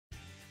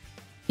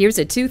Here's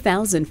a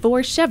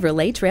 2004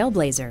 Chevrolet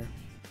TrailBlazer.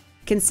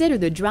 Consider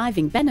the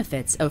driving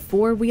benefits of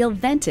four-wheel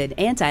vented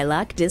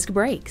anti-lock disc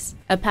brakes,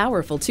 a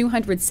powerful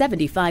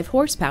 275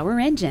 horsepower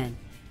engine,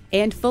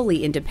 and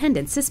fully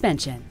independent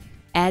suspension.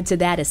 Add to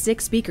that a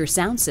 6-speaker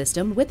sound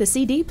system with a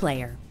CD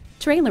player,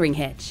 trailering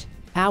hitch,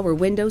 power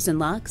windows and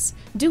locks,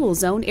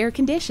 dual-zone air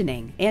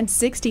conditioning, and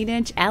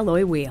 16-inch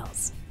alloy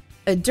wheels.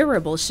 A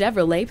durable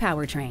Chevrolet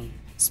powertrain,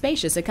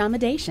 spacious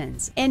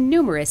accommodations, and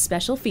numerous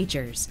special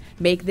features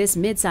make this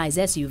midsize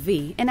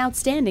SUV an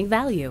outstanding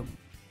value.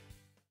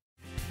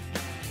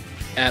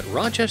 At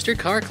Rochester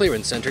Car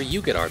Clearance Center,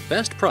 you get our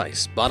best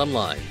price, bottom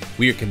line.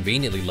 We are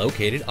conveniently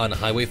located on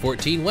Highway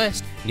 14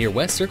 West near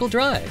West Circle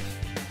Drive.